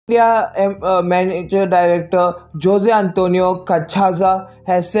India manager director Jose Antonio Cachaza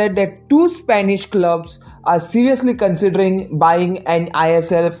has said that two Spanish clubs are seriously considering buying an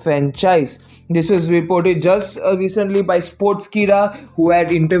ISL franchise. This was reported just recently by Sportskeeda, who had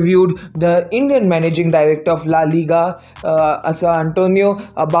interviewed the Indian managing director of La Liga, Jose Antonio,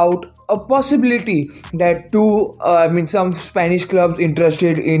 about a possibility that some Spanish clubs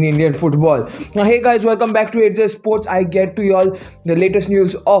interested in Indian football. Now, hey guys, welcome back to ATZ Sports. I get to y'all the latest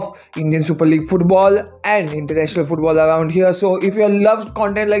news of Indian Super League football and international football around here. So if you love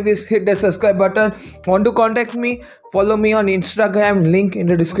content like this, hit the subscribe button. Want to contact me? Follow me on Instagram, link in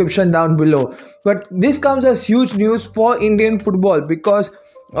the description down below. But this comes as huge news for Indian football because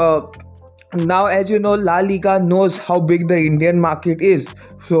now, as you know, La Liga knows how big the Indian market is,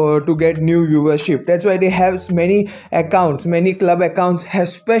 so to get new viewership, that's why they have many accounts. Many club accounts have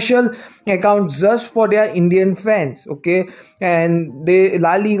special accounts just for their Indian fans, okay? And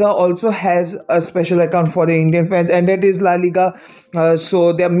La Liga also has a special account for the Indian fans, and that is La Liga.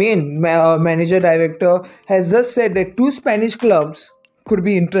 So their main manager director has just said that two Spanish clubs could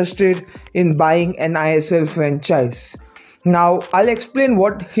be interested in buying an ISL franchise. Now, I'll explain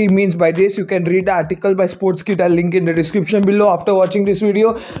what he means by this. You can read the article by Sportskeeda, link in the description below after watching this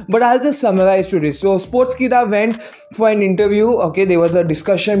video. But I'll just summarize to this. So, Sportskeeda went for an interview. Okay, there was a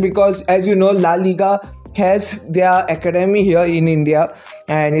discussion because, as you know, La Liga has their academy here in India,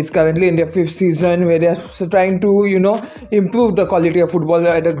 and it's currently in their 5th season where they're trying to, improve the quality of football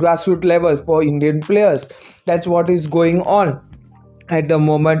at a grassroots level for Indian players. That's what is going on at the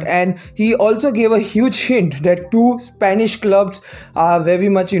moment. And he also gave a huge hint that two Spanish clubs are very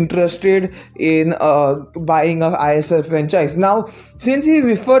much interested in buying an ISL franchise. Now, since he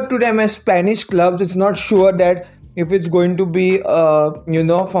referred to them as Spanish clubs, it's not sure that if it's going to be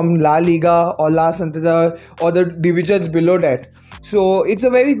from La Liga or La Santander or the divisions below that. So it's a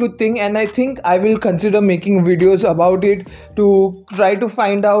very good thing, and I think I will consider making videos about it to try to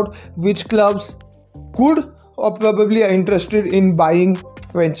find out which clubs could or probably are interested in buying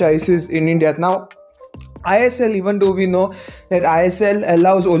franchises in India. Now, ISL, even though we know that ISL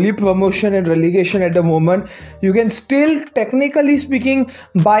allows only promotion and relegation at the moment, you can still, technically speaking,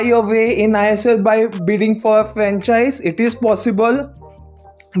 buy your way in ISL by bidding for a franchise. It is possible,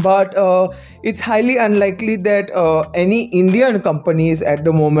 but it's highly unlikely that any Indian companies at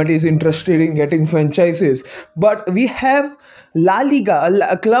the moment is interested in getting franchises. But we have La Liga,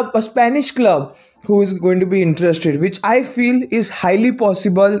 a Spanish club, who is going to be interested, which I feel is highly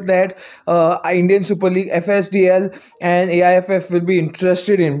possible that Indian Super League, FSDL and AIFF will be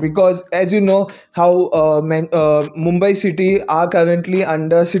interested in, because as you know how Mumbai City are currently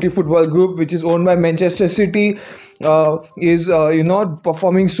under City Football Group, which is owned by Manchester City, is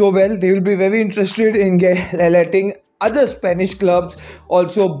performing so well. They will be very interested in letting other Spanish clubs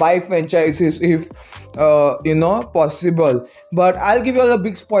also buy franchises if possible. But I'll give you all a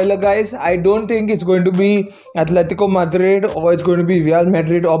big spoiler, guys. I don't think it's going to be Atletico Madrid or it's going to be Real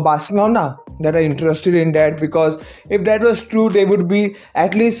Madrid or Barcelona that are interested in that, because if that was true, there would be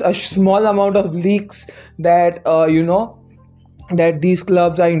at least a small amount of leaks that that these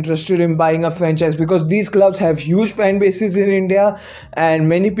clubs are interested in buying a franchise, because these clubs have huge fan bases in India, and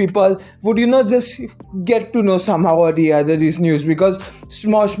many people would just get to know somehow or the other this news, because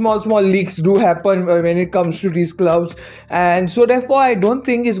small leaks do happen when it comes to these clubs. And so therefore I don't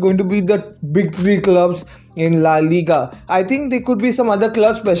think it's going to be the big three clubs in La Liga. I think there could be some other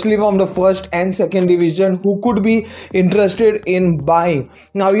clubs, especially from the 1st and 2nd division, who could be interested in buying.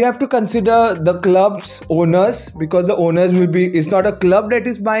 Now you have to consider the club's owners, because the owners will be, it's not a club that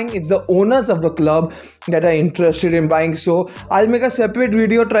is buying, it's the owners of the club that are interested in buying. So I'll make a separate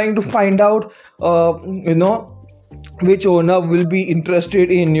video trying to find out which owner will be interested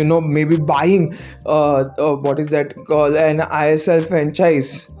in maybe buying what is that called, an ISL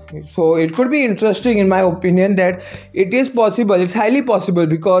franchise. So it could be interesting, in my opinion, that it is possible. It's highly possible,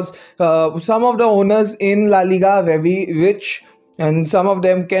 because some of the owners in La Liga are very rich, and some of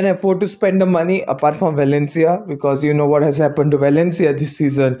them can afford to spend the money, apart from Valencia, because you know what has happened to Valencia this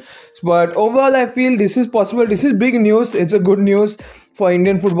season. But overall, I feel this is possible. This is big news. It's a good news for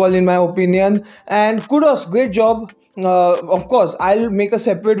Indian football, in my opinion. And kudos, great job. Of course, I'll make a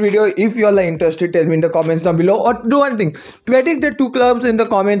separate video. If you all are interested, tell me in the comments down below, or do one thing, predict the two clubs in the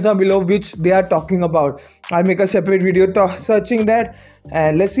comments down below which they are talking about. I'll make a separate video searching that,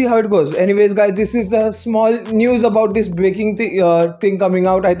 and let's see how it goes. Anyways, guys, this is the small news about this breaking thing coming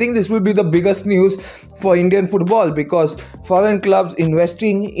out. I think this will be the biggest news for Indian football, because foreign clubs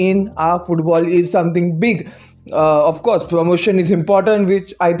investing in our football is something big. Of course, promotion is important,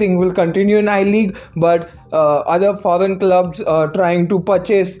 which I think will continue in I League. But other foreign clubs trying to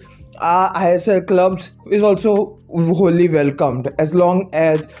purchase ISL clubs is also wholly welcomed, as long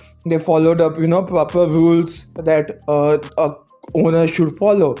as they followed up, proper rules that a owner should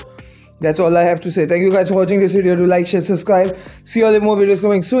follow. That's all I have to say. Thank you guys for watching this video. Do like, share, subscribe. See all the more videos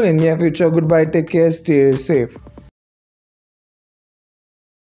coming soon in near future. Goodbye. Take care. Stay safe.